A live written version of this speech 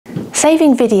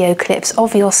Saving video clips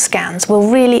of your scans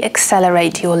will really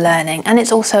accelerate your learning, and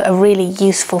it's also a really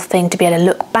useful thing to be able to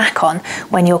look back on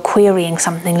when you're querying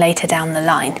something later down the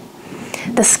line.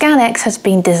 The ScanX has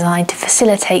been designed to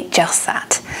facilitate just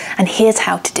that, and here's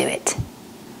how to do it.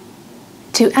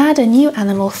 To add a new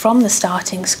animal from the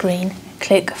starting screen,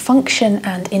 click Function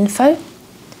and Info,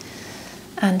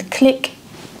 and click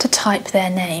to type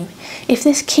their name. If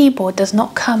this keyboard does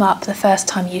not come up the first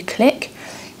time you click,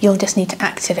 you'll just need to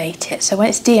activate it. So when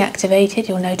it's deactivated,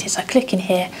 you'll notice I click in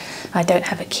here, I don't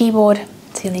have a keyboard,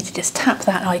 so you'll need to just tap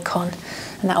that icon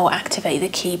and that will activate the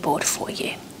keyboard for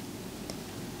you.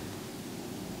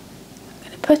 I'm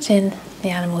going to put in the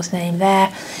animal's name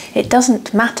there. It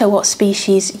doesn't matter what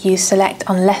species you select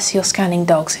unless you're scanning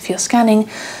dogs. If you're scanning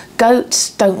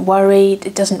goats, don't worry,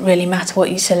 it doesn't really matter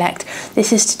what you select.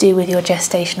 This is to do with your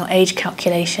gestational age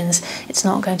calculations. It's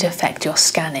not going to affect your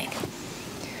scanning.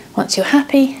 Once you're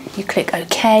happy, you click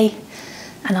OK,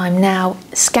 and I'm now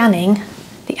scanning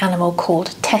the animal called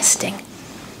testing.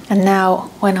 And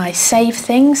now when I save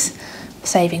things,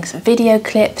 saving some video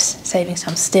clips, saving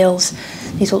some stills,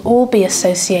 these will all be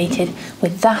associated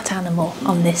with that animal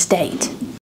on this date.